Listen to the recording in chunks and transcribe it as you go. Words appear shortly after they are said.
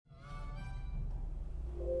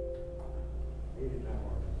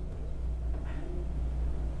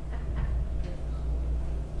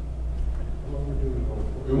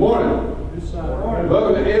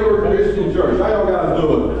Welcome to Edward Christian Church. How y'all guys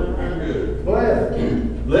doing? Good.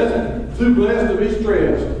 Blessed. Too blessed to be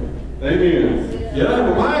stressed. Amen. You have to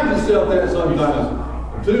remind yourself that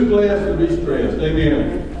sometimes. Too blessed to be stressed.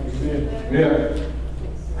 Amen. Yeah.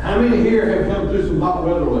 How many here have come through some hot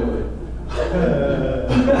weather lately?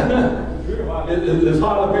 It's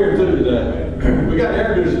hot up here too today. We got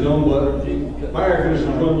air conditioning on, but my air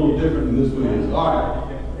conditioning is a little different than this one is. All right.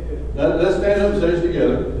 Let's stand up and say this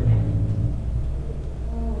together.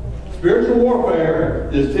 Spiritual warfare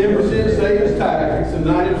is 10% Satan's tactics and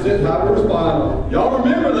 90% how to respond. Y'all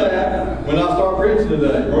remember that when I start preaching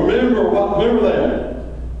today. Remember that.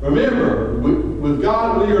 Remember, with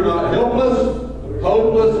God we are not helpless,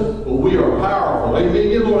 hopeless, but we are powerful. Amen.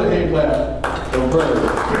 Give the Lord a hand clap. So pray.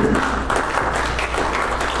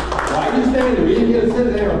 While you standing, we ain't going to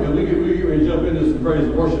sit down because we get ready to jump into some praise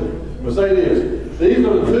and worship. But say this. These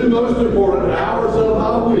are the two most important hours of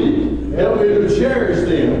my week. Help me to cherish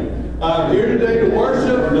them. I'm here today to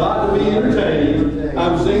worship, not to be entertained.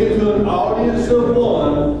 I'm singing to an audience of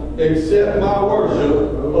one. Accept my worship,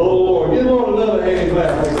 oh Lord. Give the Lord another hand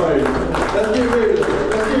clap of praise. Let's get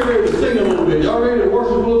ready to sing a little bit. Y'all ready to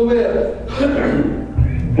worship a little bit?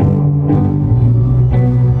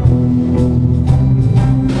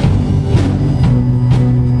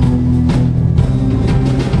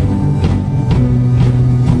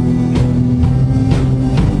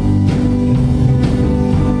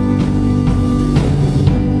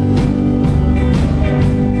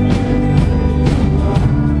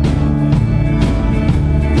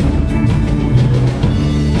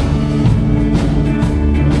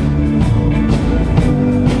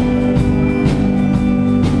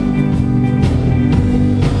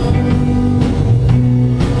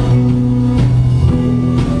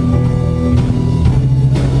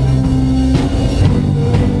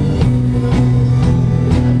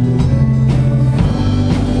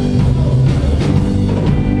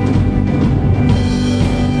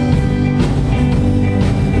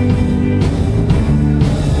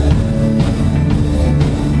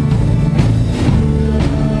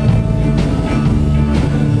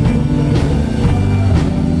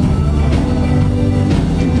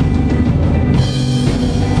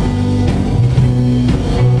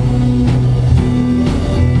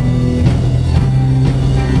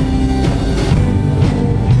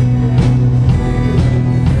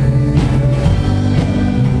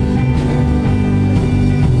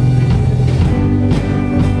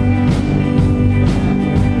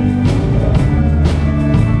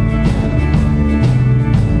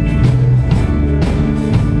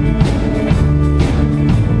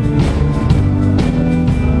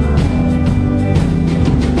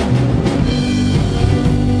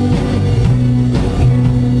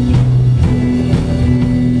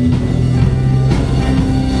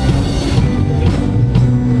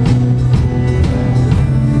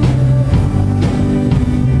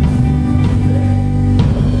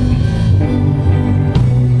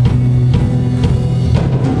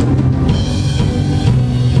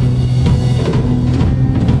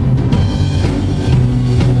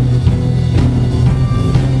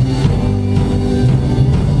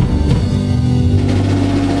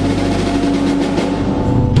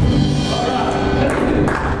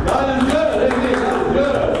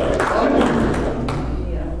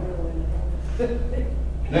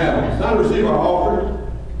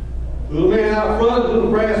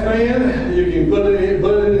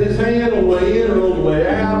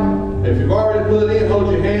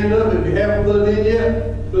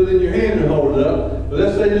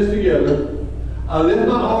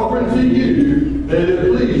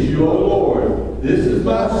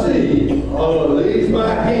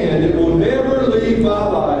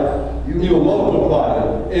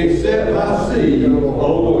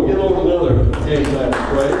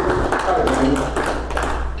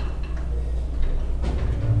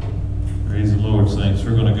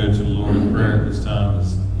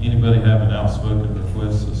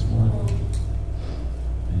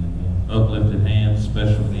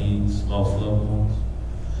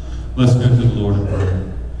 Let's go to the Lord in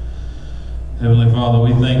prayer. Heavenly Father,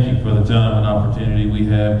 we thank you for the time and opportunity we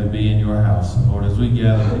have to be in your house. And Lord, as we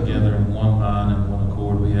gather together in one mind and one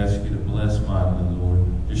accord, we ask you to bless mightily,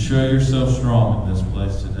 Lord. To show yourself strong in this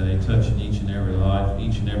place today, touching each and every life,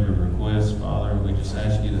 each and every request, Father. We just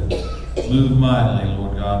ask you to move mightily,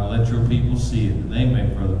 Lord God, and let your people see it, that they may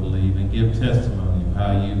further believe and give testimony of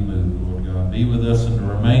how you move, Lord God. Be with us in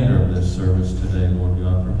the remainder of this service today, Lord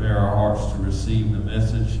God. Prepare our hearts to receive the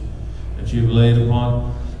message that you've laid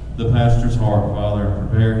upon the pastor's heart, Father, and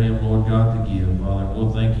prepare him, Lord God, to give, Father. And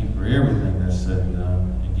we'll thank you for everything that's said and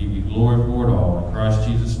done and give you glory for it all. In Christ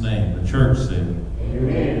Jesus' name, the church said,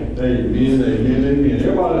 Amen. Amen, amen, amen.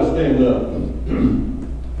 Everybody stand up.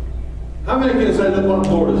 How many can say, look what the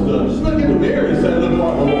Lord has done? Just look in the mirror and say, look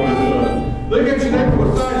what the Lord has done. Look at your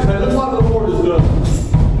neighbor beside you and say, look what the Lord has done.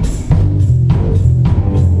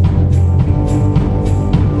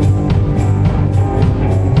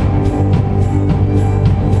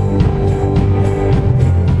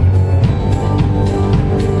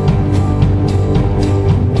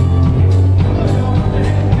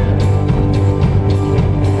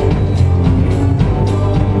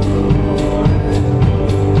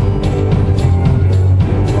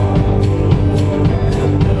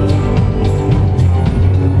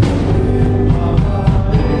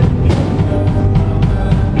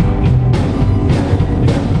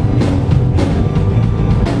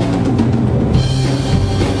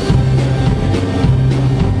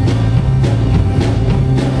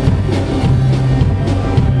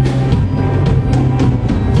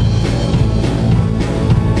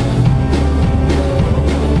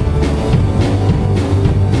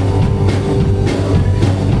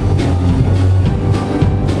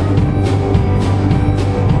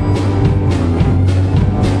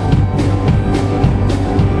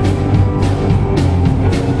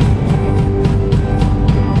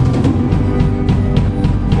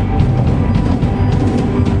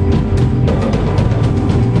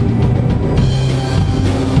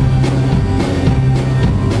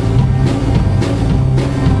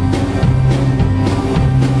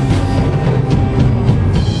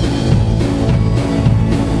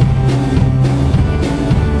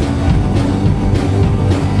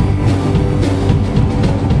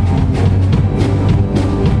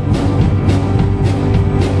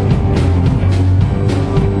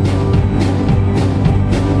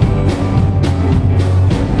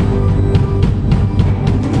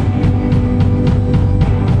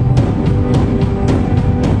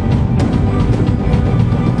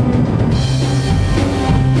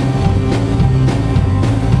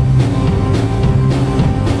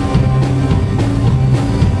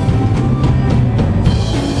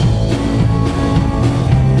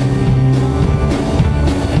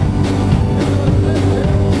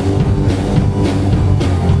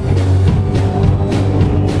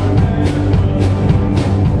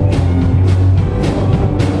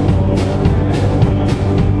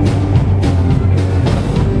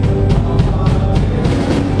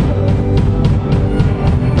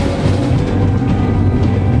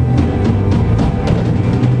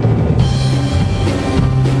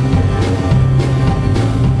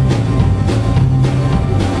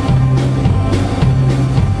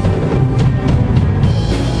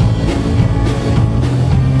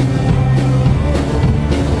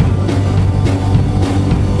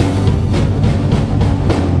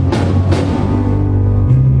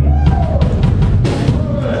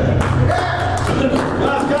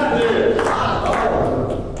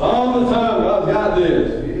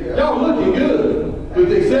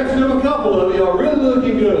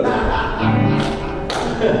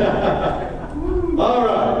 All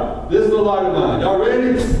right, this is the light of mine. Y'all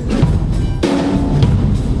ready?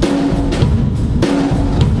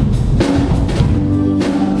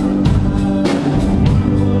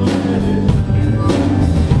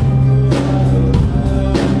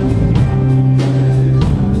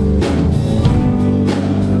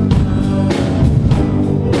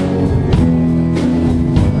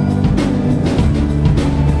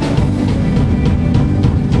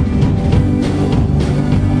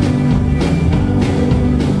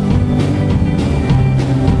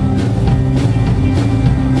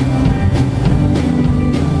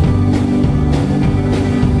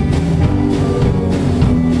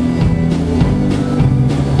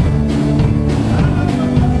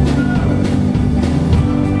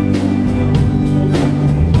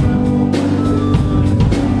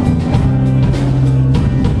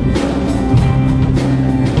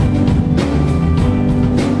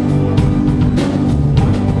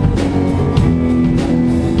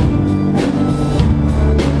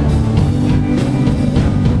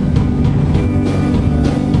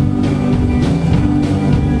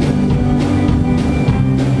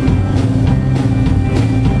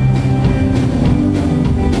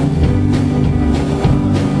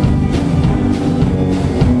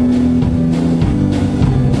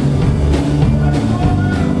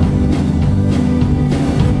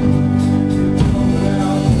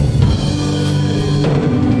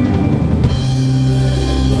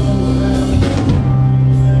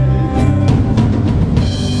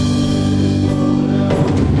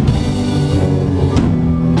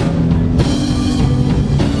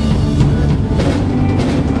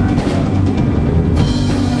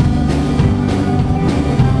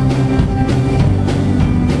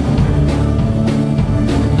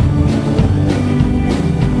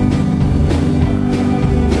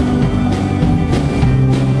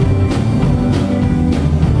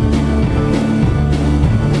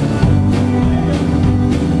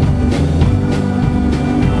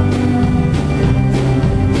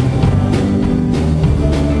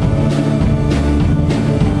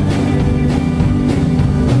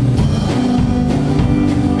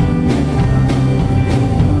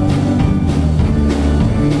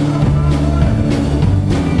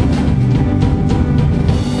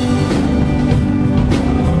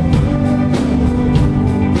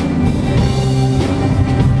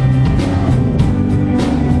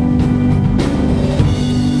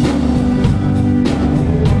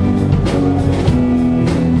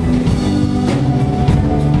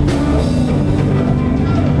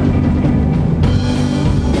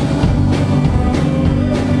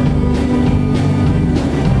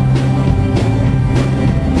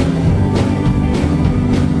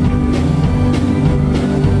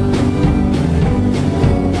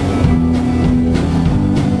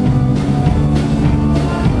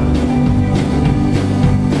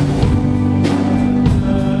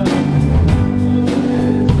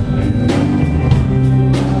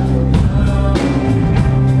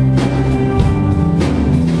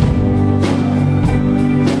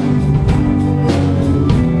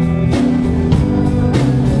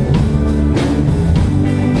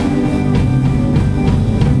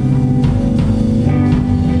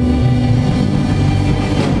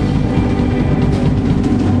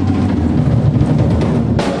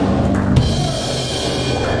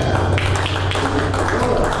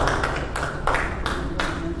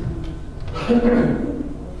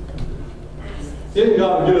 Isn't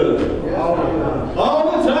God good? All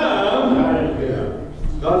the time.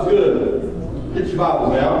 God's good. Get your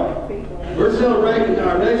Bibles out. We're celebrating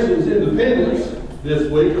our nation's independence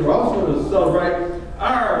this week. We're also going to celebrate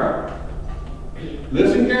our,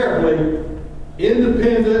 listen carefully,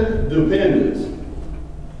 independent dependence.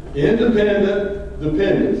 Independent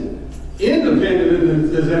dependence.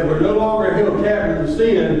 Independent is that we're no longer held captive to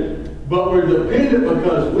sin, but we're dependent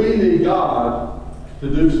because we need God to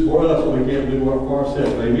do for us what we can't do for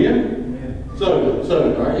ourselves. Amen?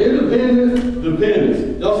 So our independent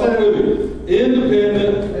dependence. Y'all say it with me.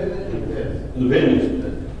 Independent dependence.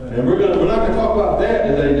 And we're not going to talk about that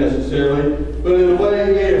today necessarily, but in a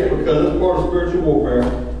way, yes, because it's part of spiritual warfare.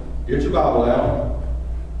 Get your Bible out.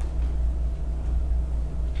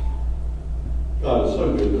 God is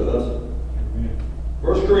so good to us.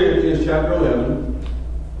 1 Corinthians chapter 11.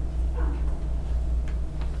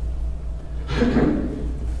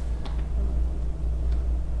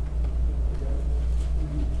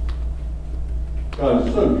 God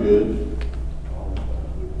is so good.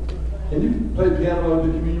 Can you play piano in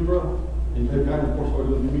the communion, bro? Can you play piano before I go to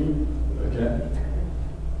the communion? Okay.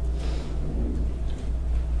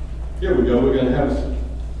 Here we go. We're going to have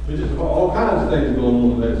just all kinds of things going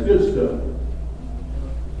on today. It's good stuff.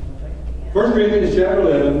 1 Corinthians chapter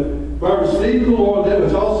 11. For I received from the Lord that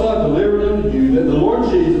which also I delivered unto you, that the Lord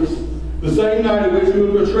Jesus, the same night in which he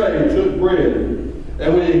was betrayed, took bread.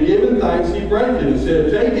 And when he had given thanks, he brake it and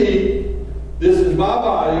said, Take, eat. This is my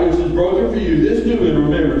body, which is broken for you. This do in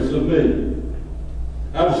remembrance of me.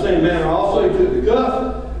 After the same manner also he took the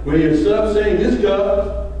cup, when he had supped, saying, This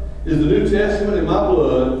cup is the New Testament in my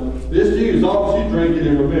blood. This do as often as you drink it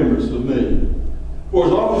in remembrance of me. For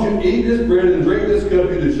as often as you eat this bread and drink this cup,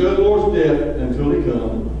 you do show the Lord's death until he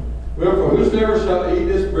come. Wherefore, whosoever shall eat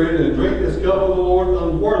this bread and drink this cup of the Lord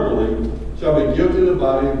unworthily shall be guilty of the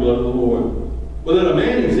body and blood of the Lord. But let a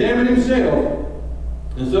man examine himself,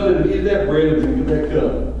 and so that he eateth that bread and drinketh that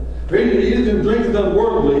cup. For he that eateth and drinketh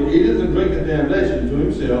unworthily eateth and drinketh damnation to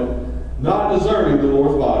himself, not discerning the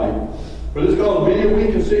Lord's body. But it's called many are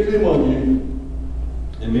weak and sickly among you,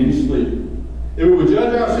 and many sleep. If we would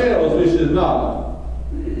judge ourselves, we should not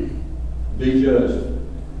be judged.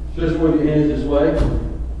 Just with your hands this way.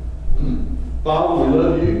 Father, we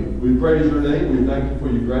love you. We praise your name. We thank you for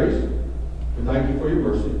your grace. We thank you for your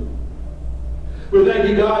mercy. We thank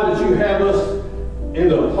you, God, that you have us in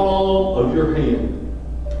the palm of your hand.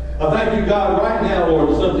 I thank you, God, right now, Lord,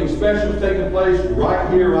 that something special is taking place right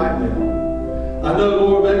here, right now. I know,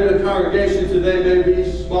 Lord, maybe the congregation today may be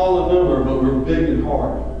small in number, but we're big in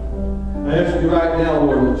heart. I ask you right now,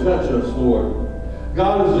 Lord, to touch us, Lord.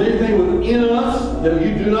 God, is there anything within us that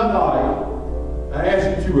you do not like? I ask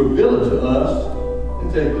you to reveal it to us and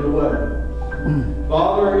take it away.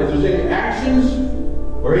 Father, if there's any actions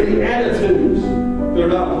or any attitudes that are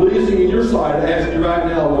not pleasing in your sight, I ask you right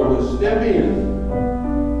now, Lord, to step in,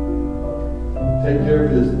 take care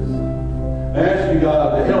of business. I ask you,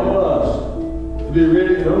 God, to help us to be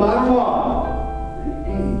ready no matter what,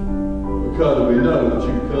 because we know that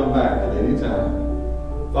you can come back at any time.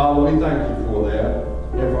 Father, we thank you for that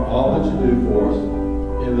and for all that you do for us.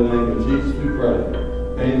 In the name of Jesus, we pray.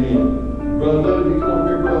 Amen. Brother Doug, you come over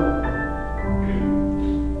here, brother.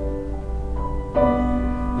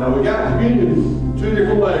 Now, we got communion two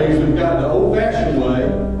different ways. We've got the old-fashioned way,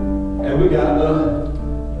 and we got the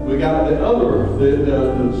other,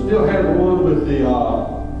 the still have the one with the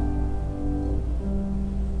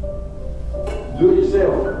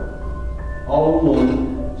do-it-yourself, all in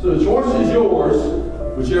one. So the choice is yours,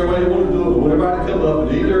 whichever way you want to do it. Whenever I come up,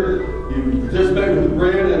 and either you participate with the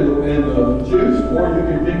bread and the juice, or you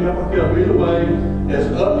can pick up a cup. Either way, that's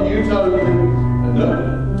up to you totally. And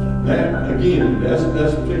that, again, that's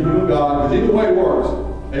between you and God, because either way works.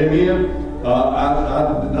 Amen.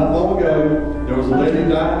 Not long ago, there was a lady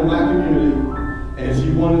died in my community, and she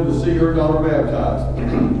wanted to see her daughter baptized.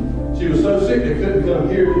 She was so sick they couldn't come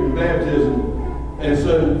here to the baptism. And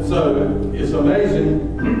so it's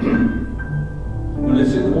amazing when they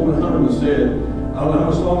sent the woman home and said, I don't know how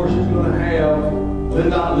much longer she's going to have.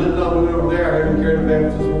 Linton went over there, I had her carry the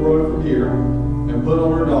baptismal robe from here and put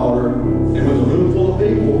on her daughter, and with a room full of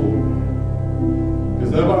people,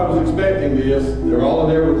 because nobody was expecting this. They were all in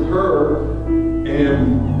there with her, and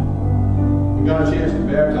we got a chance to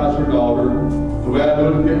baptize her daughter the way I do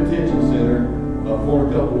in the penitentiary center,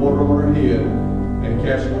 pouring a cup of water on her head and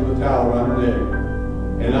catching her with a towel around her neck.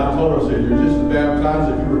 And I told her, I said, you're just as baptized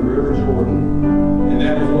if you were in the River Jordan. And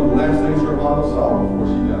that was one of the last things her mama saw before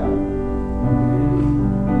she died.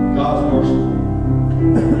 God's mercy.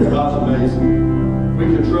 God's amazing. We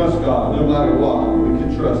can trust God no matter what. We can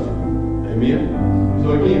trust Him. Amen? So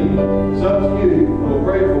again, it's up to you. We'll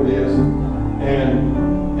pray for this.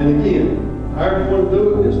 And again, however you want to do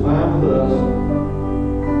it, it's fine with us.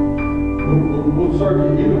 We'll serve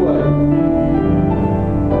you either way.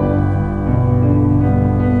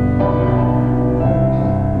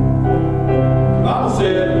 The Bible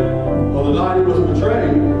said on the night he was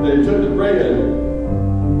betrayed that he took the bread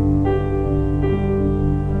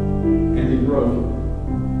and he broke it.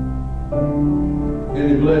 And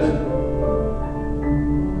he blessed it.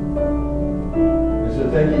 He said,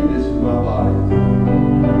 "Take it, this is my body."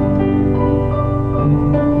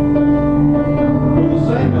 On the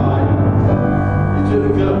same night, he took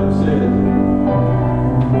the cup and said,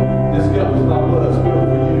 "This cup is my blood spilled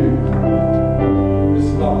for you. This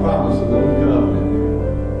is my promise of the new covenant.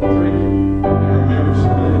 Drink it in remembrance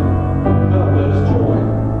of me." Come, let us join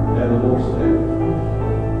at the Lord's table.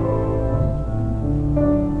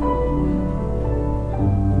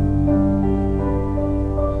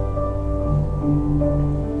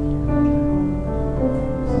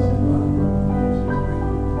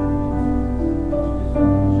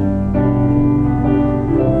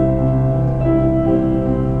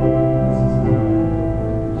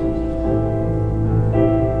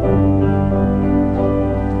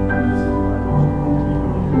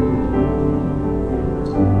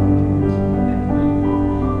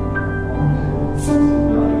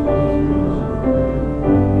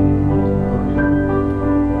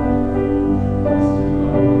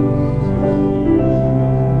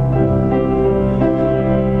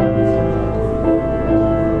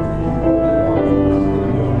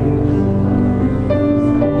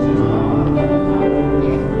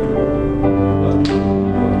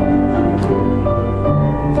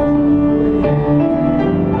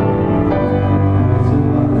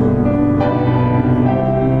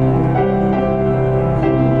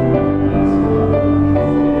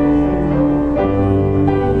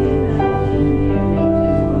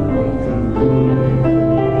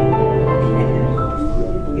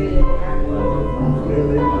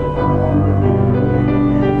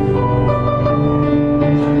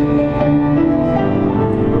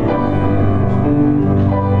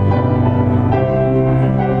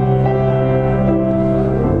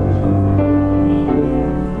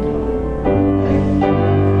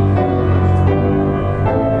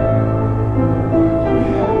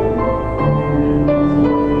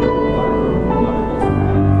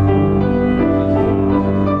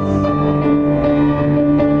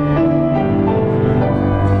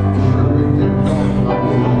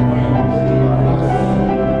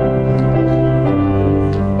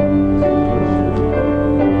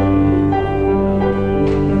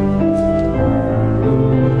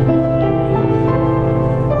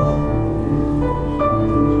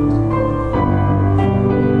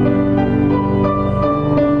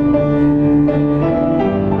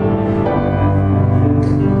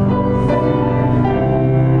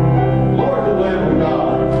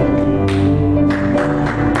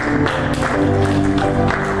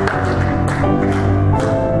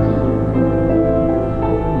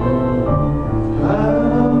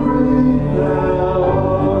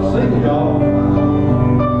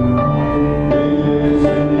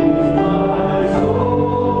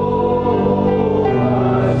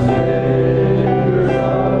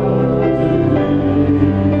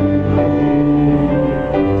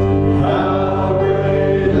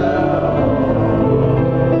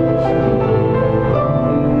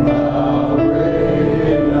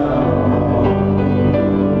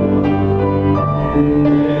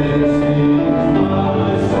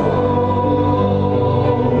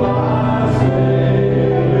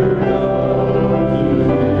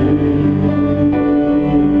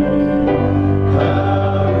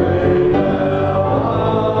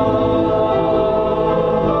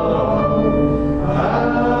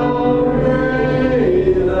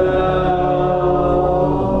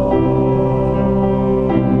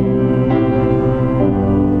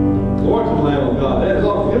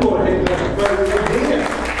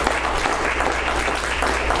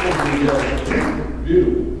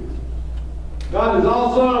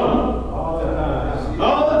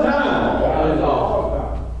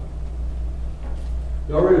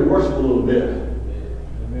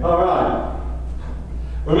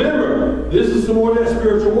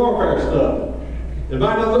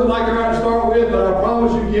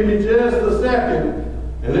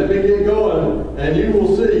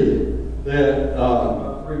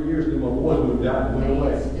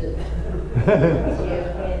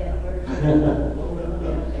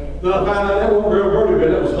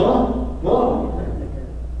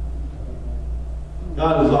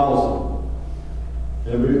 God is awesome.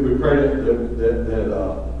 And we pray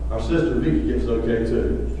that Our sister Vicky gets okay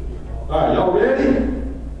too. All right, y'all ready?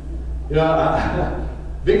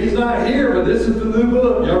 Vicky's not here, but this is the new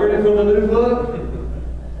book. Y'all ready for the new book?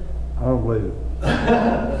 I don't believe it.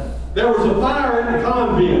 There was a fire in the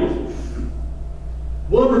convent.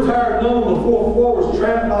 One retired nun on the fourth floor was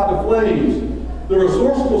trapped by the flames. The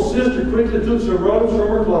resourceful sister quickly took some robes from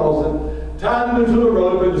her closet, tied them into a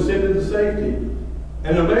rope, and descended to safety.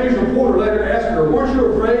 An amazed reporter later asked her, "Weren't you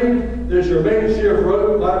afraid that your makeshift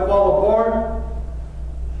rope might fall apart?"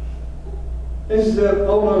 And she said,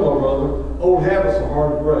 "Oh no, my brother. Old habits are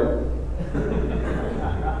hard to break."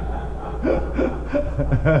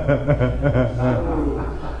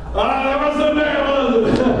 That was the man, wasn't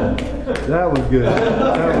it? That was good.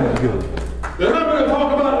 That was good. They're not going to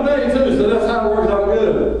talk about it today, too, so that's how it works out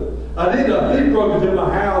good. I did a thief broke into my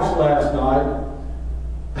house last night.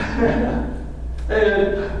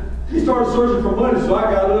 And he started searching for money, so I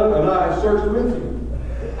got up and I searched with him.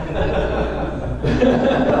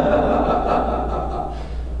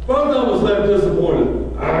 Both of us left disappointed.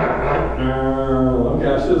 Okay,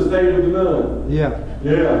 I should have stayed with the nun. Yeah.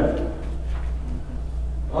 Yeah.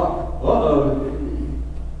 Uh-oh.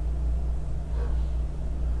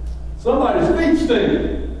 Somebody's feet stink.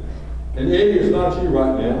 And Eddie, it's not you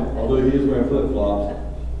right now, although he is wearing flip-flops.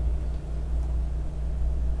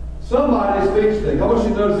 Somebody's feet stink. I want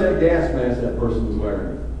you to notice that gas mask that person was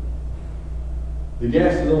wearing. The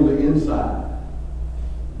gas is on the inside,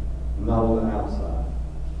 not on the outside.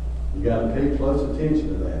 You got to pay close attention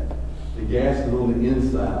to that. The gas is on the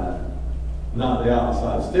inside, not the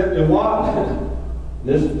outside. Step in what?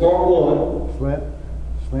 This is part one.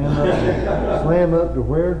 Slam up to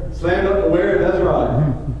where? Slam up to where? That's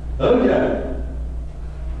right. Okay.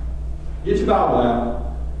 Get your Bible out.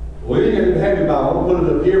 Well, you ain't going to have your Bible. I'm going to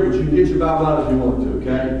put it up here, but you can get your Bible out if you want to,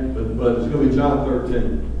 okay? But it's going to be John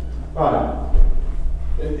 13. All right.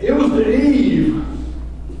 It was the eve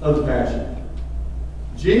of the Passion.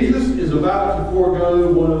 Jesus is about to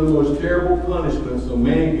forego one of the most terrible punishments a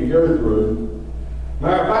man can go through.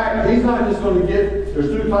 Matter of fact, he's not just going to get, there's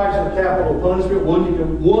two types of capital punishment.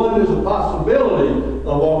 One is a possibility of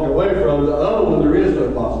walking away from. The other one, there is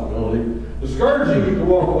no possibility. The scourging you can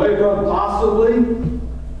walk away from, possibly,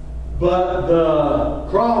 but the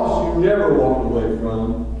cross you never walk away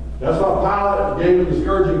from. That's why Pilate gave him the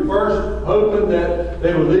scourging first, hoping that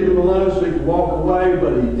they would leave him alone so he could walk away,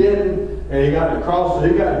 but he didn't. And he got the cross, so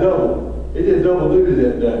he got double. He did double duty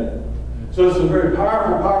that day. So it's some very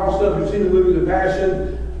powerful, powerful stuff. You've seen the movie The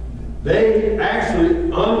Passion. They actually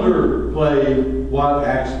underplayed what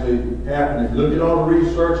actually happened. If you look at all the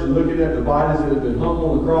research and looking at the bodies that have been hung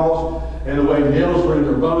on the cross and the way nails were in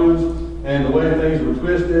their bones and the way things were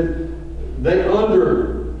twisted, they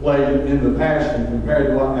underplayed it in The Passion compared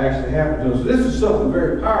to what actually happened to them. So this is something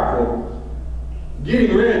very powerful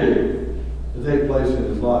getting ready to take place in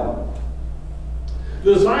his life.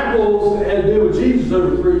 The disciples had been with Jesus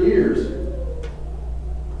over 3 years.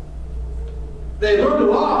 They learned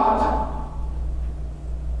a lot,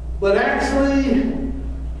 but actually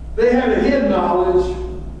they had a head knowledge,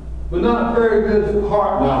 but not very good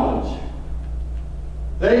heart knowledge.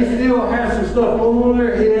 They still have some stuff going on in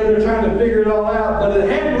their head. They're trying to figure it all out, but it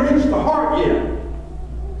hadn't reached the heart yet.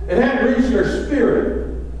 It hadn't reached their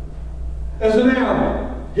spirit. And so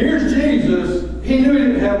now, here's Jesus. He knew he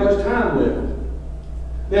didn't have much time left.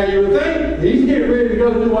 Now you would think he's getting ready to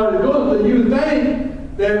go do what he's going to do. You would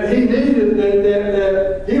think that he needed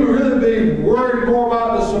that he would really be worried more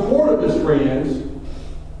about the support of his friends.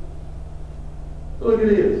 But look at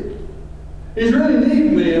this. He's really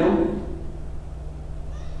needing them.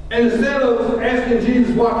 And instead of asking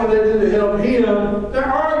Jesus what can they do to help him, they're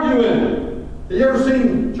arguing. Have you ever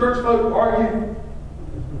seen church folk argue?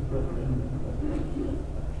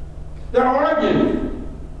 They're arguing.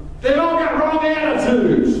 They've all got wrong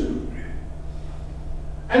attitudes.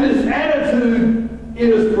 And this attitude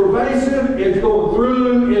is pervasive, it's going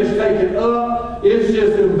through, it's taken up, it's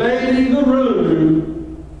just invading the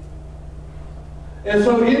room. And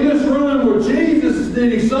so in this room where Jesus is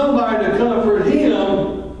needing somebody to comfort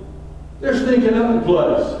him, they're sneaking up the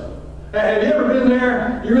place. Have you ever been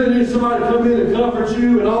there? You really need somebody to come in and comfort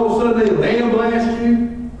you, and all of a sudden they lambaste you?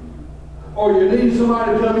 Or you need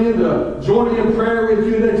somebody to come in to join in prayer with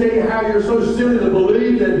you, and they tell you how you're so silly to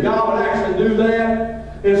believe that God would actually do that.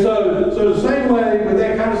 And so the same way with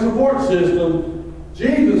that kind of support system,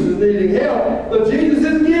 Jesus is needing help, but Jesus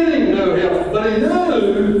is getting no help. But he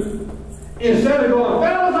knew, instead of going,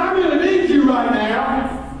 fellas, I'm going to need you right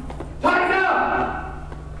now, tighten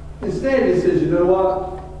up. Instead, he says, you know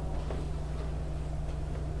what?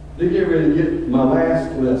 To get ready to get my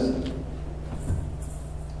last lesson.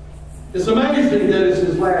 It's amazing that it's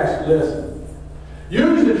his last lesson.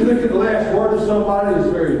 Usually, if you look at the last word of somebody, it's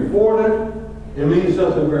very important. It means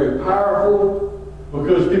something very powerful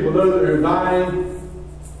because people know that they're dying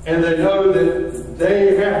and they know that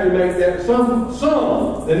they have to make that, some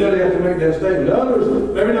they know they have to make that statement.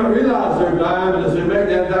 Others maybe not realize they're dying, but as they make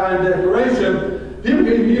that dying declaration, people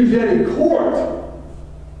can use that in court.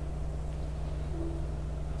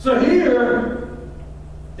 So here,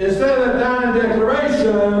 instead of that dying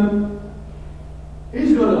declaration,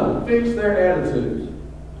 he's going to fix their attitudes.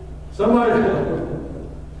 Somebody,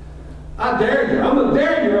 I dare you. I'm going to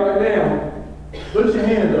dare you right now. Put your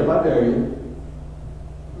hand up. I dare you.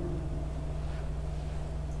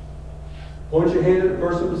 Point your hand at the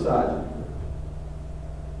person beside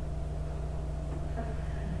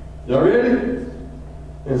you. Y'all ready?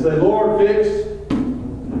 And say, Lord, fix.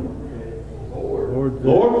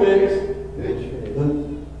 Lord, fix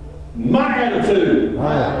my attitude.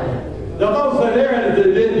 Y'all thought say their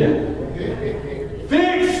attitude, didn't you?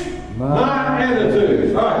 Fix my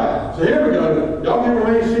attitude. All right. So here we go. Y'all can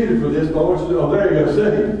remain seated for this, but I want you to, oh, there you go.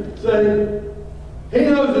 See? He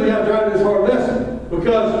knows that he got to drive this hard lesson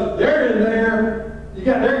because they're in there. You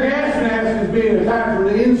got their gas mask is being attacked from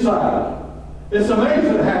the inside. It's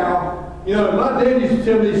amazing how, you know, my dad used to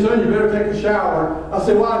tell me, son, you better take a shower. I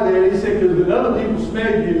said, why, Dad? He said, because when other people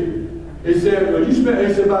smell you, he said, well, he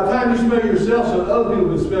said, by the time you smell yourself, so other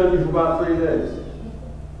people can smell you for about 3 days.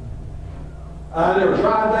 I never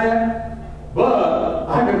tried that, but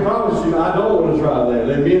I can promise you, I don't want to try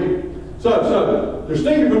that. Amen? So they're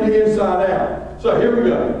stinking from the inside out. So here we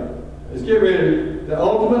go. Let's get ready. The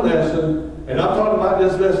ultimate lesson. And I've talked about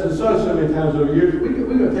this lesson so many times over the years. We're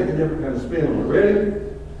going to take a different kind of spin on it. Ready?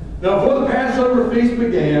 Now, before the Passover feast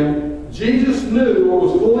began, Jesus knew or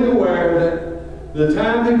was fully aware that the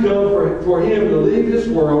time had come for him to leave this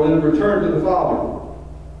world and return to the Father.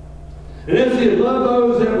 And as he had loved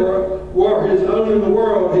those that were his own in the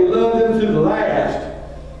world, he loved them to the last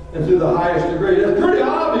and to the highest degree. That's pretty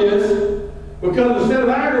obvious because instead of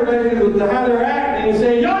aggravating with how they're acting and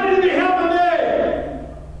saying, y'all need to be helping me,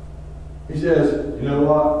 he says, you know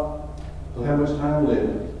what? I don't have much time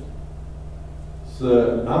left.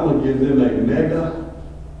 So I'm going to give them a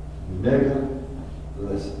mega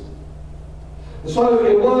lesson. So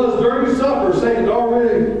it was during supper, Satan had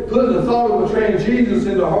already put the thought of betraying Jesus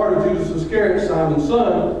in the heart of Judas Iscariot, Simon's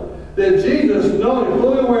son, that Jesus, knowing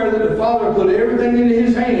fully aware that the Father put everything into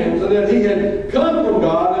his hands and that he had come from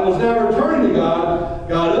God and was now returning to God,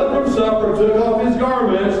 got up from supper, took off his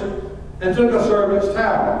garments, and took a servant's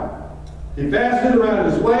towel. He fastened it around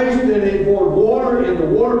his waist, then he poured water in the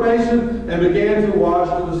water basin and began to wash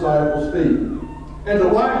the disciples' feet, and to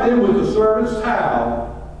wipe them with the servant's towel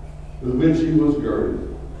with which he was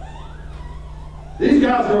girded. These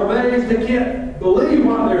guys are amazed. They can't believe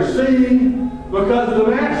what they're seeing because the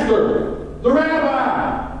master, the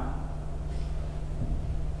rabbi,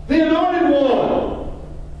 the anointed one,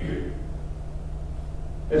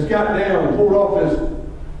 has got down and pulled off his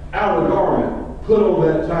outer garment, put on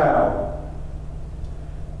that towel,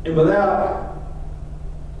 and without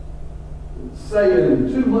saying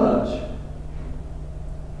too much,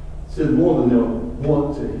 said more than they'll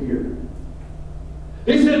want to hear.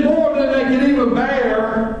 He said more than they could even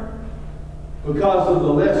bear because of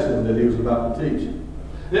the lesson that he was about to teach.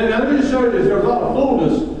 Now let me just show you this. There was a lot of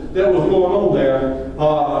fullness that was going on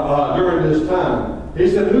there during this time. He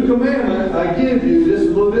said, a new commandment I give you, this is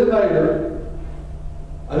a little bit later,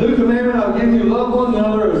 a new commandment I'll give you, love one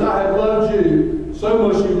another as I have loved you, so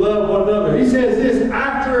must you love one another. He says this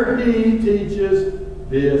after he teaches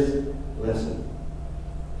this lesson.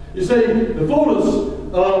 You see, the fullness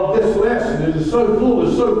of this lesson is so full,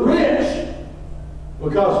 is so rich,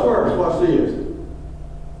 because first, watch this.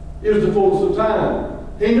 It was the fullness of time.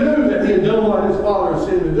 He knew that he had done what his Father had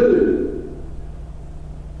sent him to do.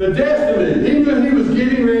 The destiny, he knew he was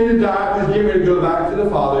getting ready to die, he was getting ready to go back to the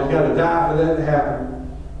Father. He's got to die for that to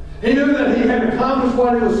happen. He knew that he had accomplished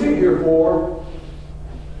what he was sent here for,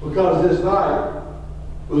 because this night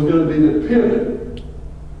was going to be the pivot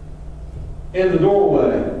in the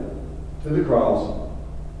doorway to the cross.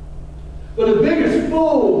 But the biggest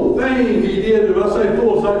full thing he did, when I say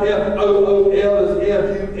full, it's like F-O-O-L, is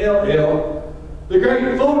F-U-L-L. The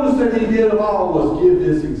great fullness that he did of all was give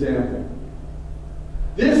this example.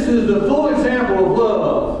 This is the full example of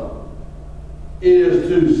love, is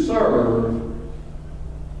to serve,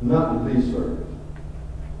 not to be served.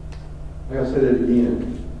 I gotta say that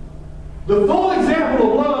again. The full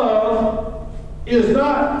example of love is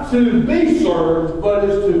not to be served, but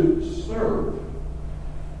is to serve.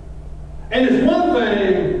 And it's one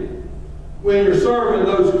thing when you're serving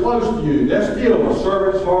those close to you. That's still a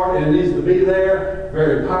servant's heart, and it needs to be there.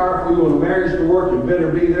 Very powerful. You want a marriage to work, it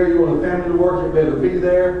better be there. You want a family to work, it better be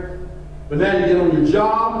there. But now you get on your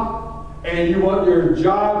job, and you want your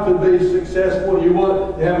job to be successful. You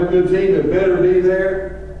want to have a good team, it better be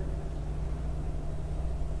there.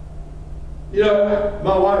 You know,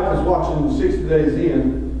 my wife is watching 60 Days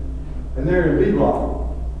In, and they're in B-Block.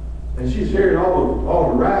 And she's hearing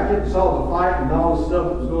all the rackets, all the fighting, and all the stuff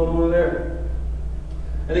that was going on in there.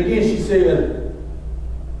 And again, she said,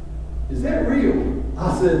 "Is that real?"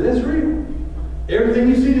 I said, "That's real. Everything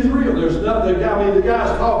you see is real. There's nothing." The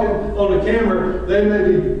guys talking on the camera, they may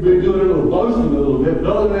be doing a little boasting a little bit,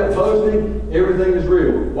 but other than that boasting, everything is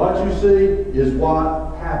real. What you see is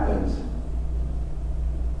what happens.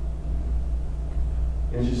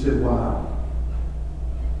 And she said, "Wow.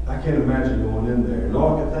 I can't imagine going in there." And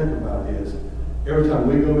all I can think about is, every time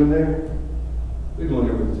we go in there, we go in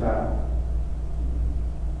there with a towel.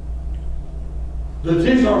 The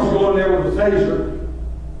police officers go in there with a taser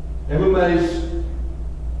and a mace.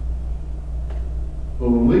 But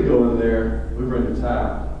when we go in there, we bring a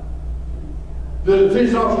towel. The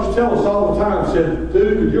police officers tell us all the time, said,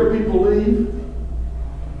 "Dude, did your people leave?"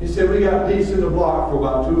 He said, "We got peace in the block for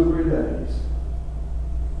about 2 or 3 days."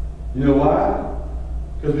 You know why?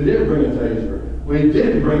 Because we didn't bring a taser. We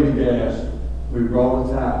didn't bring the gas. We brought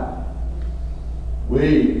a towel.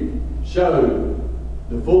 We showed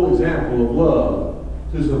the full example of love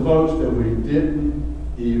to some folks that we didn't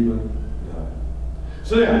even know.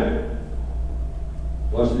 So now,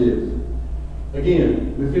 watch this.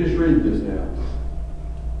 Again, we finished reading this now.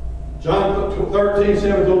 John 13,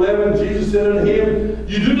 7-11, Jesus said unto him,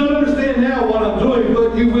 "You do not understand now what I'm doing,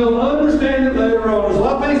 but you will understand it later on." There's a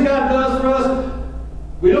lot of things God does for us.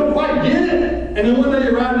 We don't quite get it. And then one day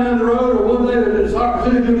you're riding down the road, or one day it's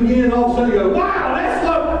opportunity to do it again, and all of a sudden you go, "Wow, that's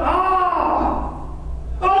what,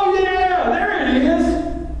 oh yeah, there it is."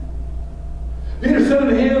 Peter said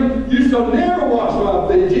unto him, "You shall never wash my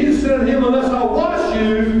feet." Jesus said unto him, "Unless I wash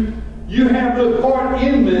you, you have no part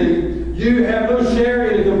in me. You have no share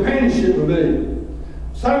in the companionship with me."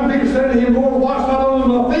 Simon Peter said unto him, "Lord, wash not only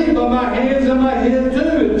my feet, but my hands and my head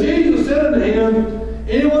too." And Jesus said unto him,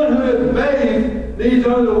 "Anyone who has bathed needs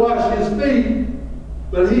only to wash his feet,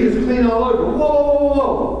 but he is clean all over." Whoa, whoa,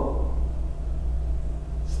 whoa.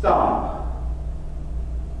 Stop.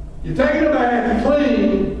 You're taking a bath, you're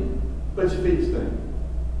clean, but your feet stink.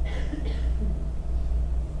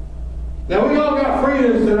 Now we all got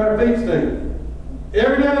friends that our feet stink.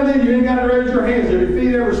 Every now and then you ain't got to raise your hands. Have your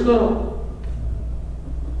feet ever stunk?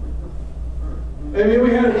 I mean,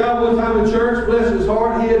 we had a guy one time in church, bless his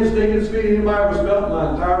heart, he hadn't stinking his feet anybody ever smelled in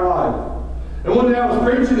my entire life. And one day I was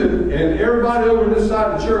preaching, and everybody over this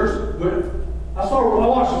side of the church went, I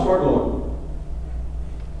watched them start going.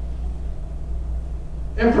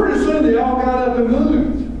 And pretty soon they all got up and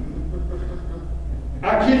moved.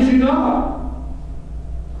 I kid you not.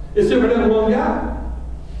 Except for that one guy.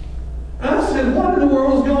 And I said, "What in the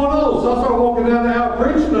world is going on?" So I started walking down the aisle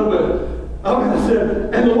preaching a bit. I said,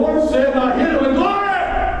 and the Lord said, and I hit him with glory!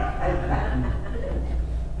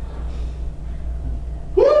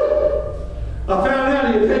 I found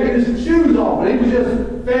out he had taken his shoes off, and he was just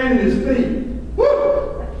fanning his feet. Woo!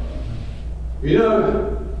 You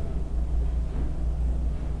know,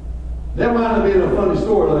 that might have been a funny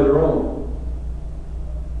story later on.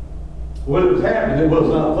 When it was happening, it was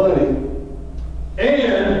not funny.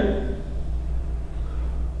 And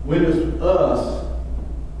when it's us,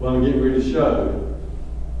 when I'm getting ready to show,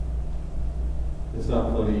 it's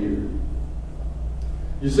not funny either.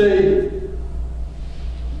 You see,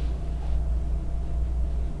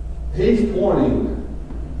 he's pointing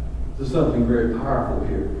to something very powerful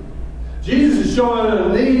here. Jesus is showing a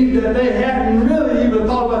need that they hadn't really even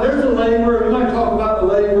thought about. There's a laborer. We might talk about the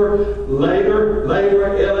laborer later.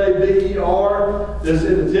 Laborer, L-A-B-E-R. That's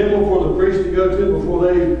in the temple for the priest to go to before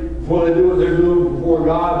they do what they're doing before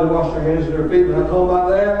God. They wash their hands and their feet. We're not talking about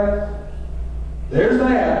that. There's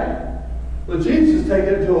that. But Jesus is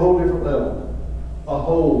taking it to a whole different level. A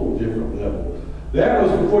whole different level. That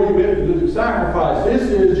was before you went to do the sacrifice.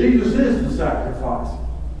 Jesus is the sacrifice.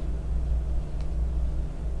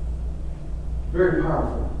 Very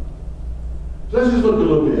powerful. So let's just look a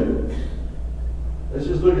little bit. Let's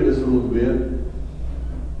just look at this a little bit.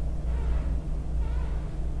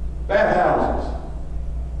 Bathhouses.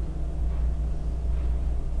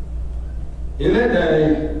 In that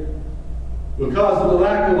day, because of the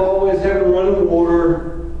lack of always having running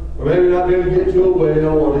water, or maybe not being able to get to a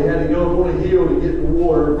well, or they had to go up on a hill to get the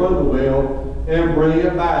water from the well and bring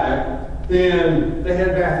it back, then they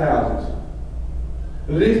had bathhouses.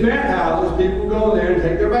 And in these bathhouses, people go in there and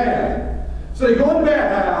take their bath. So they go in their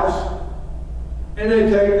house and they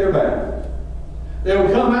take their bath. They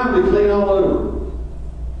would come out and be clean all over.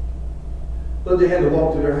 But they had to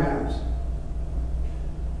walk to their house.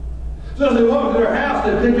 So as they walk to their house,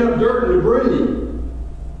 they pick up dirt and debris.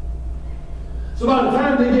 So by the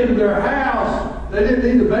time they get to their house, they didn't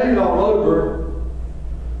need to bathe all over.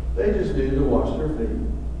 They just needed to wash their feet.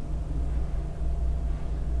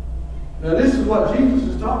 Now this is what Jesus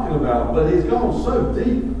is talking about, but he's gone so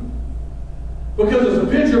deep. Because it's a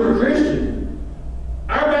picture of a Christian.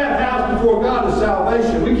 Our bathhouse before God is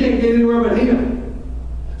salvation. We can't get anywhere but him.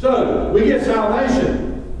 So we get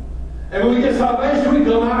salvation. And when we get salvation, we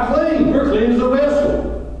come out clean. We're clean as a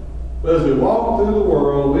vessel. But as we walk through the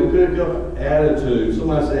world, we pick up attitudes.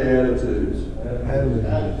 Somebody say attitudes.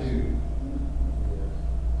 Attitude.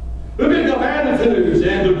 We pick up attitudes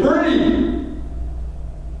and debris.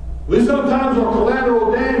 We sometimes are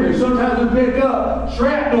collateral damage. Sometimes we pick up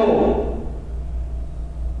shrapnel.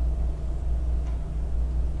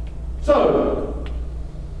 So,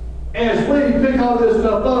 as we pick all this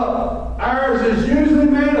stuff up, ours is usually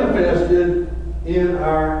manifested in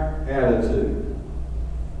our attitude.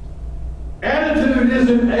 Attitude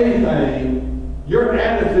isn't a thing. Your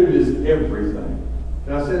attitude is everything.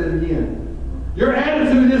 Can I say that again? Your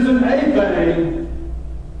attitude isn't a thing.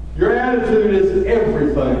 Your attitude is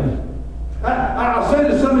everything. I've said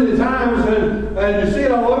this so many times, and you see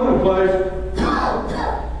it all over the place.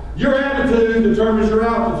 Your attitude determines your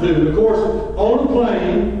altitude. Of course, on the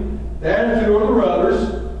plane, the attitude are the rudders.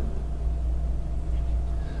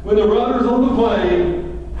 When the rudders on the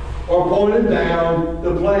plane are pointed down,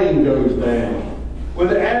 the plane goes down. When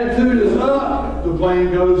the attitude is up, the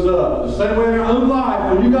plane goes up. The same way in our own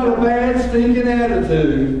life, when you got a bad, stinking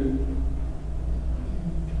attitude,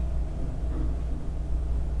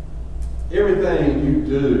 everything you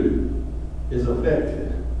do is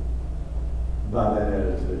affected by that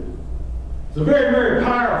attitude. It's a very, very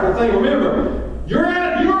powerful thing. Remember, your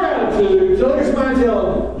attitude, so look at somebody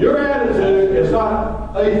tell them, your attitude is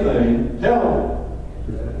not a thing. Tell them.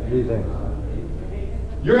 Everything.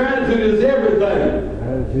 Your attitude is everything.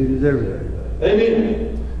 Attitude is everything.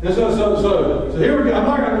 Amen. And so here we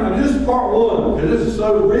go. This is part one, because this is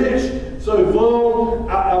so rich, so full.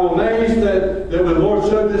 I'm amazed that when the Lord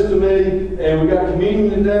showed this to me, and we got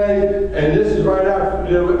communion today, and this is right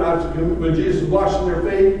after, when Jesus was washing their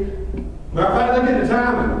feet. Matter of fact, look at the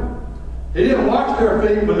timing. He didn't wash their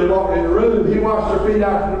feet when they walked in the room. He washed their feet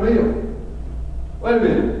after the meal. Wait a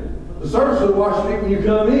minute. The service will wash feet when you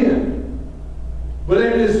come in. But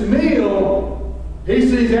at this meal, he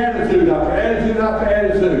sees attitude after attitude after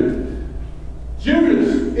attitude.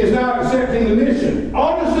 Judas is now accepting the mission.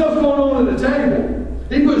 All this stuff's going on at the table.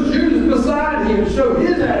 He puts Judas beside him to show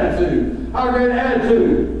his attitude. How great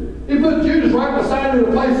attitude. He put Judas right beside him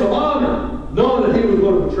in a place of honor, knowing that he was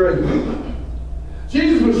going to betray him.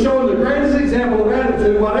 Jesus was showing the greatest example of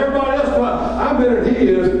attitude while everybody else thought, I'm better than he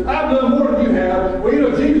is. I've done more than you have. Well, you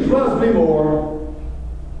know, Jesus loves me more.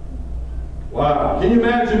 Wow. Can you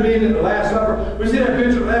imagine being at the Last Supper? We see that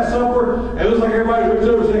picture of the Last Supper, and it looks like everybody looks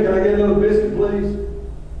over saying, can I get another biscuit, please?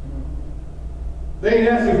 They ain't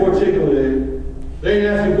asking for a chicken leg. They ain't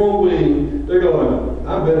asking for a wing. They're going,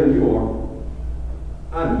 I'm better than you are.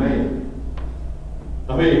 I'm the man.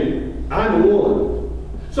 I mean, I'm the one.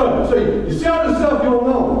 So you see all this stuff going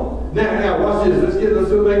on. Now watch this.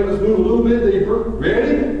 Let's move a little bit deeper.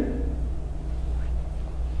 Ready?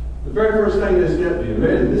 The very first thing this step in.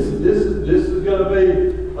 Ready? This is going to be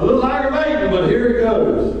a little aggravating, but here it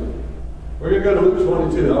goes. We're going to go to Luke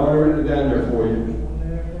 22. I've already written it down there for you.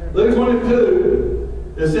 Luke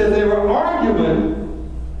 22. It says they were arguing,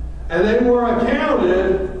 and they were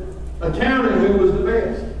accounting who was the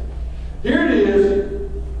best. Here it is.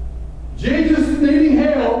 Jesus is needing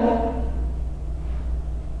help,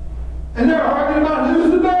 and they're arguing about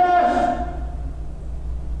who's the best.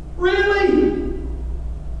 Really?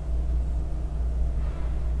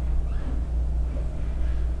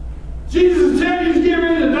 Jesus is telling you he's getting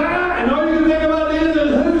ready to die, and all you can think about is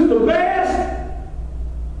who's the best?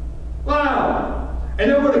 Wow.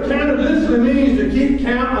 And then what accountability literally means to keep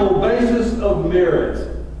count on basis of merit.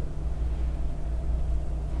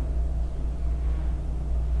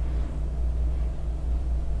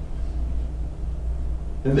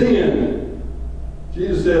 And then,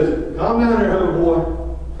 Jesus says, calm down there, homeboy.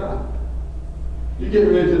 You're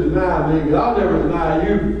getting ready to deny me, because I'll never deny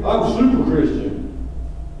you. I'm a super Christian.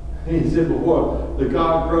 And he said, but what? The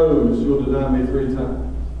cock crows, you'll deny me 3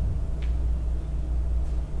 times.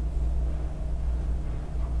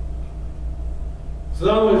 So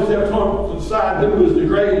not only stepped on to decide who was the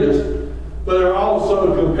greatest, but they're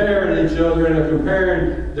also comparing each other, and they're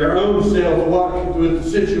comparing their own self with the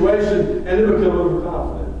situation, and they become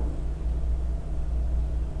overconfident.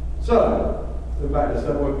 So, step back to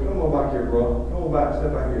step away. Come on back here, bro. Come on back.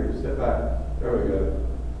 Step back here. Step back. There we go.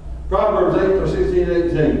 Proverbs 8, verse 16 and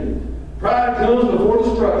 18. Pride comes before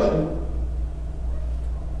destruction,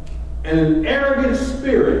 and an arrogant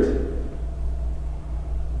spirit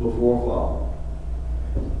before a fall.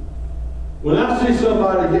 When I see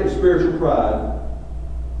somebody get spiritual pride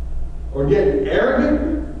or getting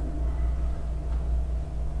arrogant,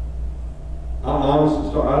 I honestly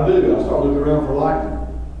start looking around for lightning.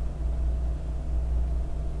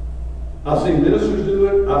 I've seen ministers do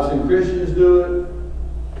it. I've seen Christians do it.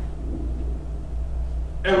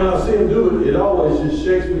 And when I see them do it, it always just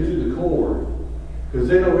shakes me to the core. Because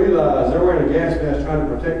they don't realize they're wearing a gas mask trying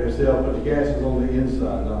to protect themselves, but the gas is on the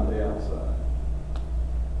inside, not the outside.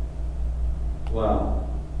 Wow.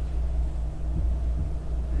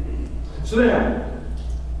 So now,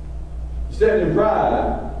 stepped in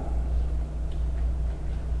pride,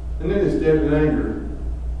 and then it stepped in anger.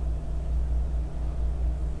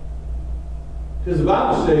 Because the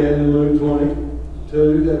Bible said in Luke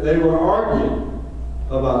 22 that they were arguing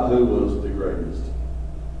about who was the greatest.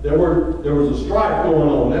 There was a strife going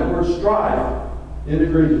on. That word strife in the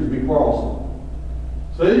Greek is to be quarrelsome.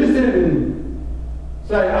 So they just didn't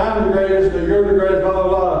say, I'm the greatest, or you're the greatest, blah, blah,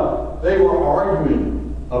 blah. They were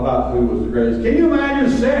arguing about who was the greatest. Can you imagine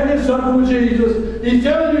sitting in something with Jesus? He's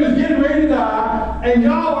telling you he's getting ready to die, and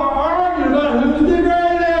y'all are arguing about who's the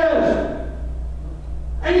greatest.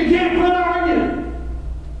 And you can't quit arguing.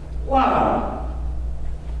 Wow.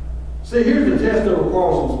 See, here's the test of a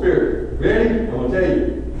quarrelsome spirit. Ready? I'm going to tell you.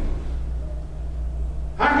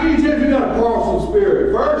 How can you tell if you got a quarrelsome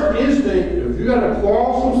spirit? First instinct, if you got a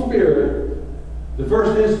quarrelsome spirit, the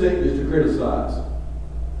first instinct is to criticize.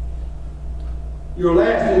 Your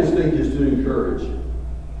last instinct is to encourage.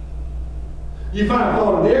 You find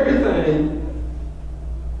fault in everything,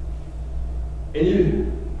 and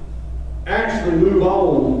you actually move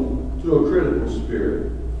on to a critical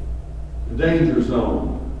spirit, the danger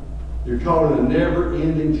zone. You're caught in a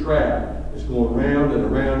never-ending trap. It's going round and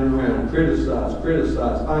around and around. Criticize,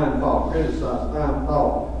 find fault, criticize, find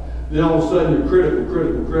fault. Then all of a sudden you're critical.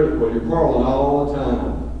 You're quarreling all the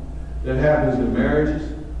time. That happens in marriages.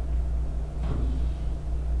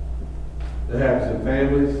 That happens in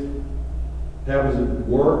families. It happens at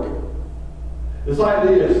work. It's like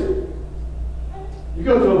this. You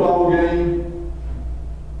go to a ball game,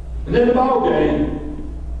 and in the ball game,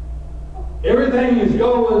 everything is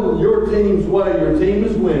going your team's way. Your team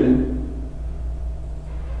is winning.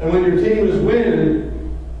 And when your team is winning,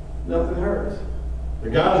 nothing hurts. The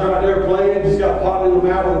guys right there playing, just got potted in the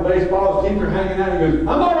mouth with the baseballs, keep their hanging out, and he goes,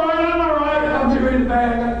 I'm all right, I'm getting ready to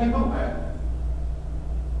bat, I got to keep on batting.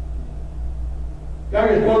 Guy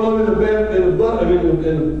gets one of them in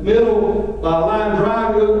the middle by a line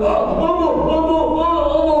drive, and goes, I'm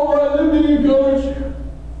all right, let me in, coach.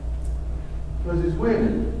 Because he's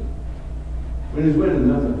winning. When he's winning,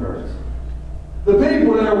 nothing hurts. The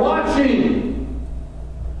people that are watching,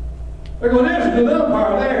 they're going, there's the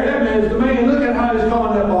umpire there. That man's the man. Look at how he's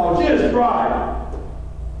calling that ball. Just right.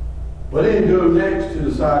 But then go next to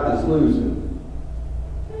the side that's losing.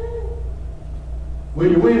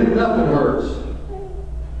 When you're winning, nothing hurts.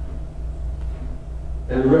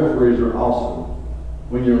 And the referees are awesome.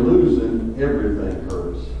 When you're losing, everything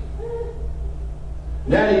hurts.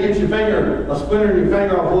 Now you get your finger, a splinter in your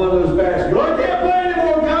finger off one of those bats. You go, I can't play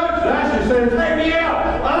anymore, coach. And I should say, take me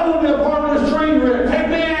out. I don't want to be a part of this train wreck. Take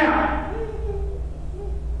me out.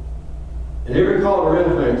 And every call the ref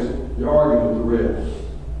makes, you're arguing with the ref.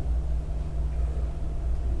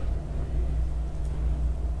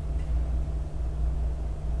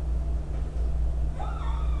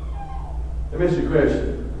 Let me ask you a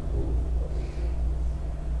question.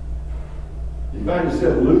 Do you find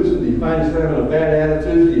yourself losing? Do you find yourself having a bad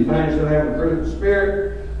attitude? Do you find yourself having a critical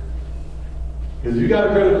spirit? Because if you got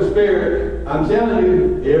a critical spirit, I'm telling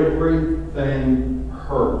you, everything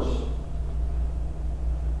hurts.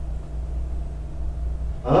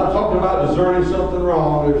 I'm not talking about discerning something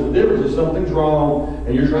wrong. There's a difference if something's wrong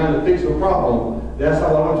and you're trying to fix a problem. That's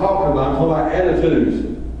not what I'm talking about. I'm talking about attitudes.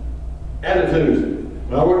 Attitudes.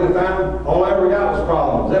 When I worked at Fountain, all I ever got was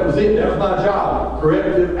problems. That was it. That was my job.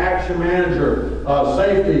 Corrective action manager,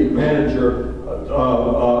 safety manager,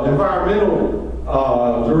 environmental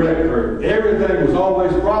director. Everything was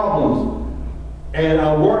always problems. And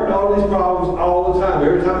I worked all these problems all the time.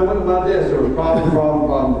 Every time I went to my desk, there was problem.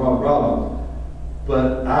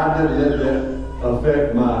 But I didn't let that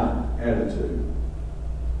affect my attitude.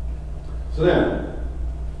 So now,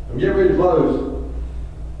 I'm getting ready to close.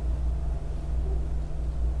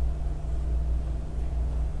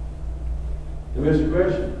 Let me ask you a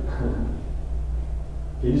question.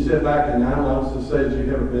 Can you sit back and honestly say that you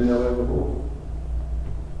haven't been that way before?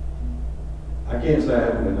 I can't say I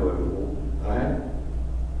haven't been that way before. I have.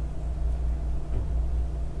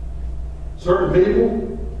 Certain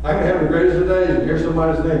people, I can have the greatest of days and hear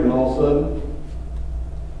somebody's name and all of a sudden,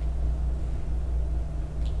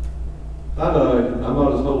 I know I'm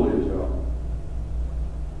not as holy as y'all.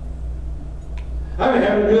 I can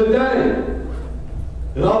have a good day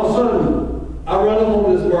and all of a sudden, I run up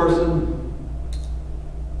on this person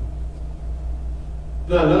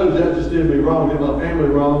and I know that just did me wrong, did my family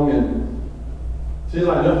wrong, and it seems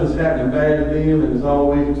like nothing's happening bad to them, and it's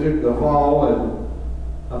all we took the fall, and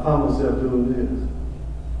I find myself doing this.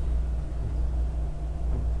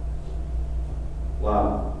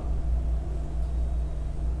 Wow.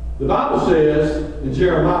 The Bible says in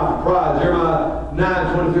Jeremiah for pride, Jeremiah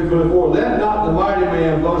 9:23-24, let not the mighty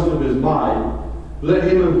man boast of his might, let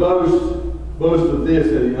him who boast of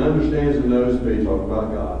this, that he understands and knows me, talking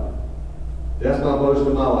about God. That's my boast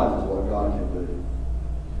in my life, is what God can do.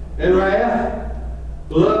 And wrath,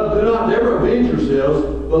 beloved, do not never avenge yourselves,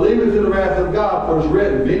 but leave it to the wrath of God, for it's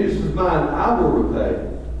written, vengeance is mine, I will repay,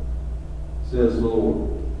 says the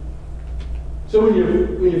Lord. So when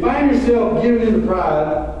you find yourself giving into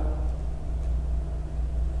pride,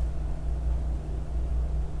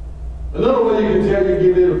 another way you can tell you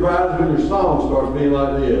give into pride is when your song starts being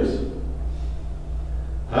like this.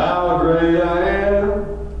 How great I am.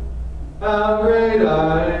 How great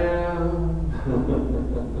I am.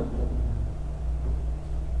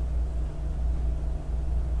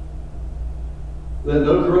 Let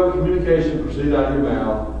no corrupt communication proceed out of your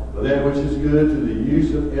mouth, but that which is good to the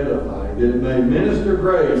use of edifying, that it may minister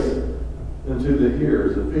grace unto the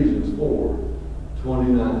hearers. Ephesians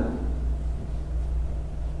 4:29.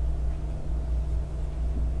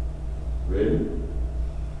 Ready?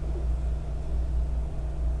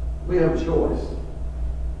 We have a choice.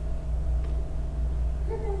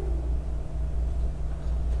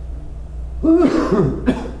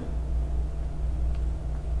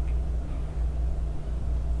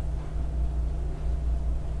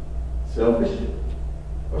 Selfish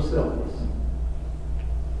or selfless?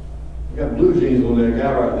 I got blue jeans on that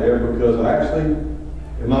guy right there because actually,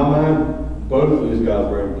 in my mind, both of these guys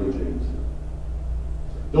wearing blue jeans.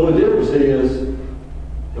 The only difference is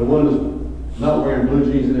the one that's not wearing blue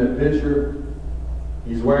jeans in that picture,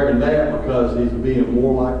 he's wearing that because he's being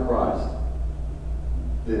more like Christ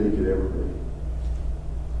than he could ever be.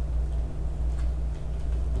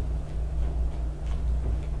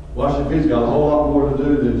 Washing feet's got a whole lot more to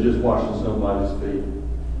do than just washing somebody's feet.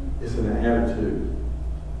 It's an attitude.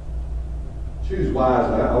 Choose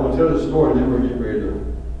wisely. I want to tell this story, and then we're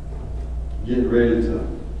getting ready to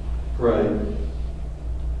pray.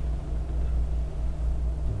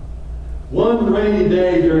 One rainy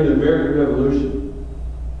day during the American Revolution,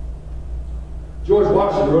 George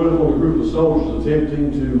Washington rode up on a group of soldiers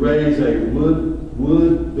attempting to raise a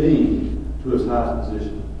wood beam to its highest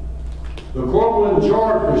position. The corporal in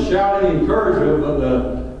charge was shouting encouragement, but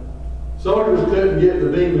the soldiers couldn't get the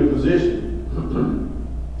beam in position.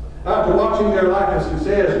 After watching their lack of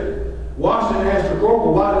success, Washington asked the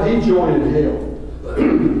corporal why did he join in hell.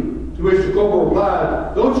 To which the corporal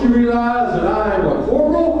replied, don't you realize that I am a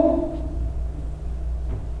corporal?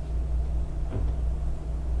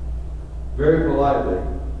 Very politely,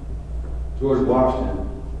 George Washington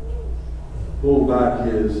pulled back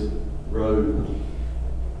his robe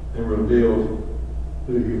and revealed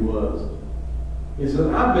who he was. He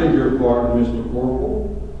said, I beg your pardon, Mr. Corporal.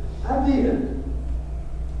 I did.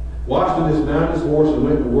 Washington dismounted his horse and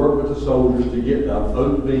went to work with the soldiers to get the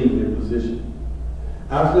oak beam in position.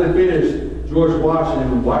 After they finished, George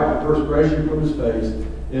Washington wiped the perspiration from his face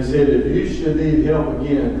and said, if you should need help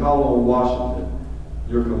again, call on Washington,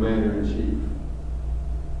 your commander-in-chief.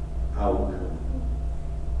 I will come.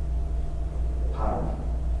 Powerful.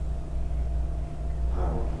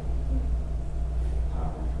 Powerful.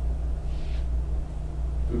 Powerful.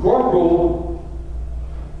 The corporal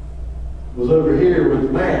was over here with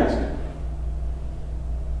the mask.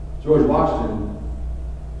 George Washington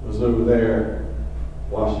was over there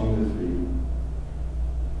washing the feet.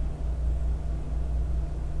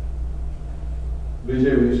 BJ,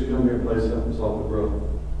 we used to come here and play something soft, brother.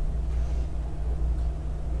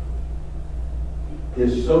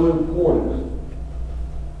 It's so important.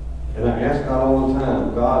 And I ask God all the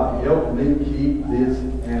time, God, help me keep this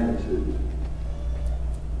attitude.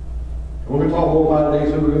 We're going to talk more about it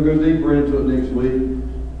next week. We're going to go deeper into it next week.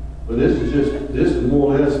 But this is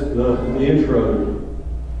more or less the intro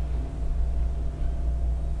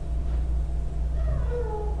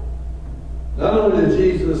only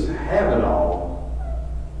did Jesus have it all,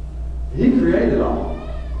 he created it all.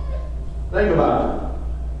 Think about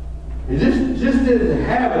it. He just didn't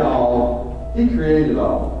have it all, he created it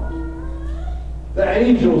all. The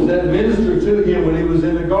angels that ministered to him when he was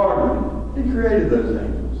in the garden, he created those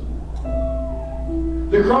angels.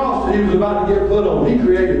 The cross that he was about to get put on, he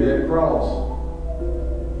created that cross.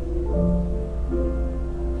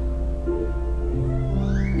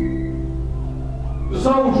 The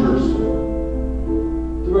soldiers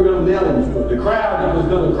that were going to nail him to it, the crowd that was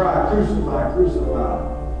going to cry, crucify, crucify.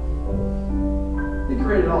 He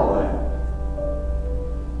created all that.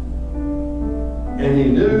 And he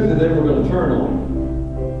knew that they were going to turn on him.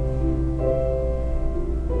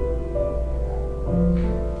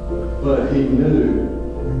 But he knew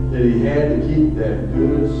that he had to keep that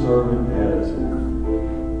good servant attitude.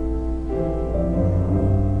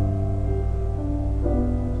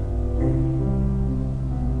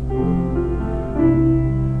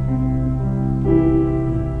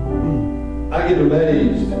 I get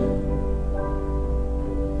amazed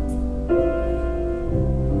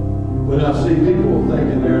when I see people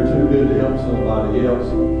thinking they're too good to help somebody else.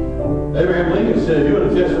 Abraham Lincoln said, if you want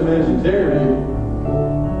to test a man's integrity,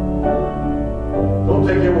 don't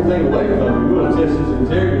take everything away from him. If you want to test his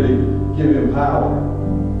integrity, give him power.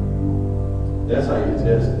 That's how you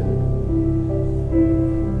test it.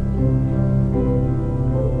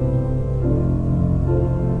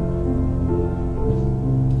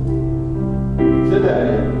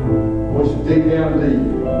 Today, I want you to dig down deep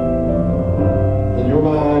in your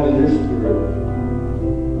mind and your spirit.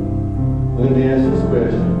 Let me ask this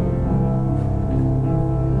question.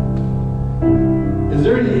 Is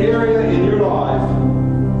there any area in your life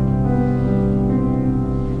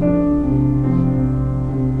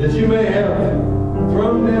that you may have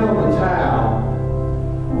thrown down the towel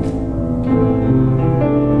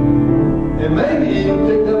and maybe even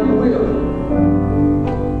picked up the wheel?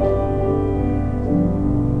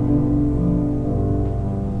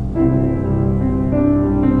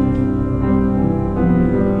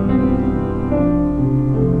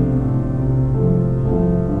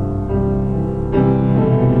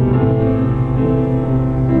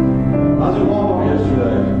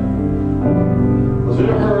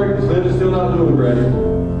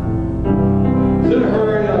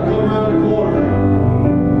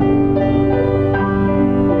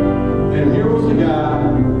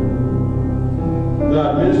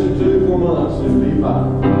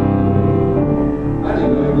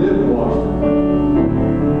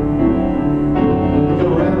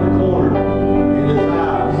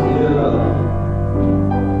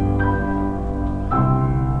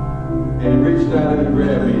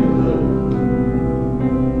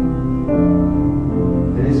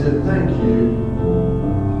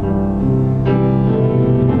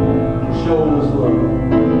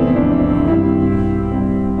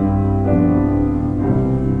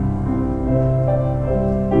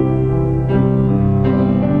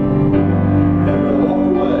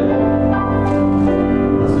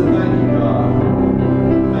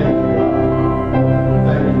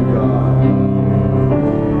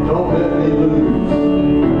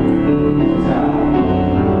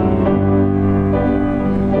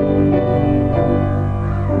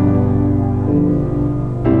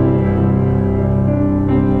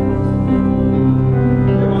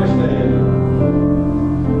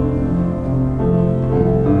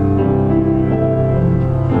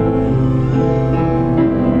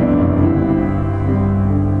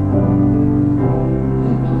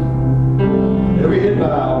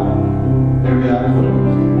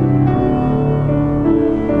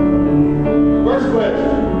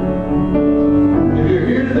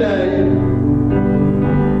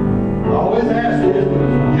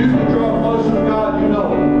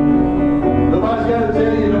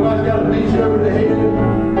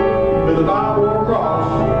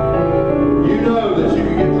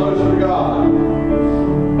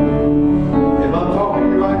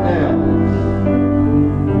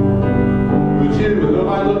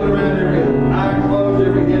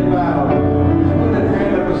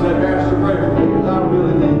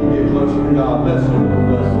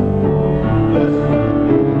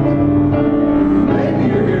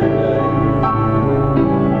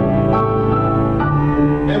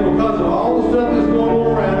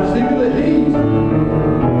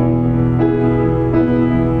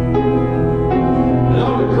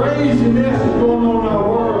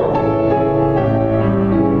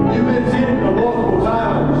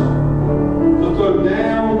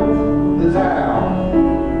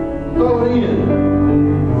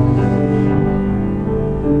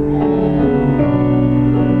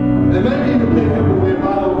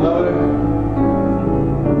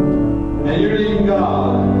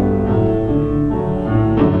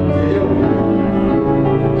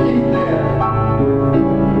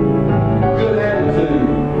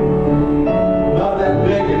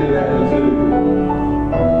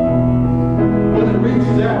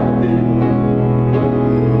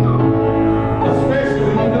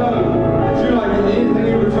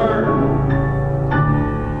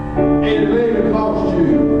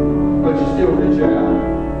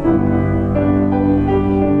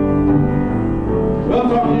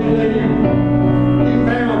 you that you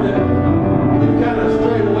found that you kind of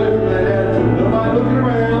strayed away from that attitude. Nobody looking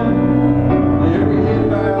around, every head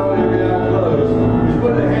bowed, every eye closed. Just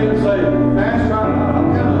put their hand and say, Pastor, I'm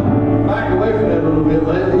kind of back away from that a little bit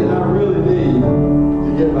lately, and I really need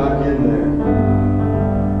to get back in there.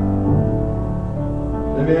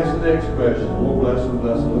 Let me ask the next question. Lord bless them,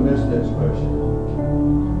 bless them. Let me ask the next question.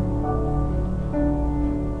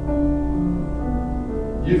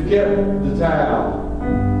 You've kept the towel,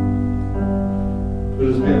 but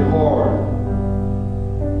it's been hard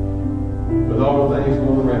with all the things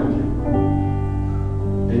going around you.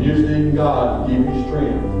 And you're just needing God to give you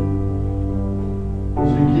strength. So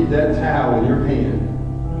you keep that towel in your hand.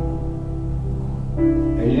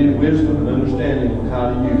 And you need wisdom and understanding on how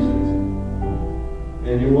to use it.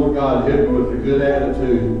 And you want God to help you with a good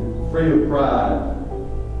attitude, free of pride,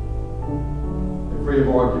 and free of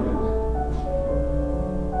argument.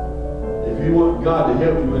 If you want God to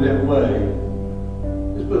help you in that way,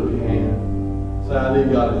 just put up your hand. Say, I need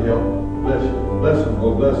God to help me. Bless you. Bless him,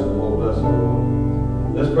 Lord. Bless him, Lord. Bless him,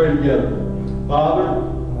 Lord. Let's pray together. Father,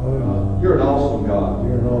 you're an awesome God.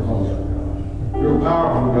 You're an awesome God. You're a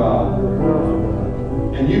powerful God. You're a powerful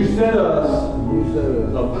God. And you set us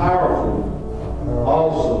a powerful,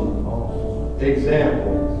 awesome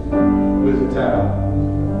example with the towel.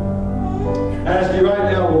 I ask you right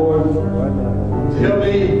now, Lord, to help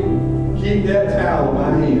me keep that towel in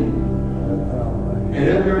my hand. And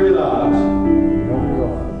help me realize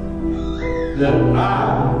that I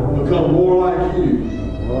become more like you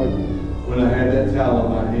when I have that towel in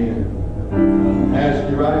my hand. I ask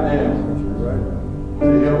you right now to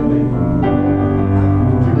help me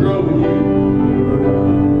to grow in you,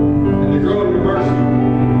 and to grow in your mercy,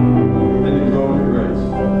 and to grow in your grace.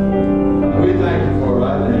 And we thank you for it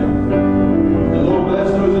right now. And Lord, bless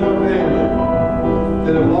those in our family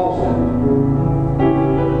that have lost it,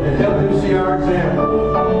 and help them see our example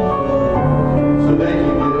so they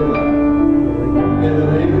can get it back. In the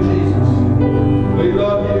name of Jesus, we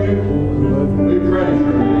love you. We praise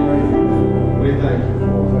your name. We thank you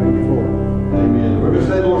for it. Amen. We're going to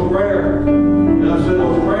say the Lord's Prayer. And I'll say the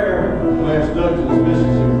Lord's Prayer. I'm going to ask Doug to dismiss us in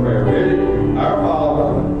prayer. Ready? Our Father,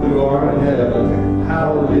 who art in heaven,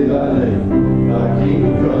 hallowed be thy name. Thy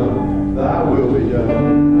kingdom come, thy will be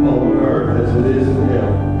done, on earth as it is in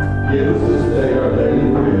heaven. Give us this day our daily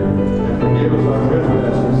bread, and forgive us our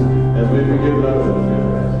trespasses, as we forgive those who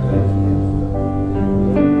trespass against us.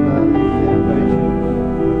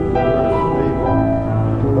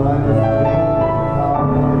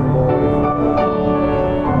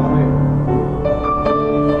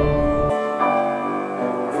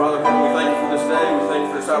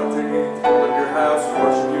 Opportunity to come into your house and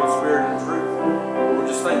worship you in spirit and truth. We're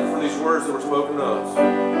just thankful for these words that were spoken to us.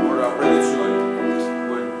 Lord, I pray that you would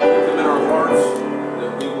put them in our hearts,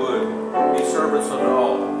 that we would be servants unto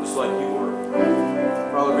all, just like you were.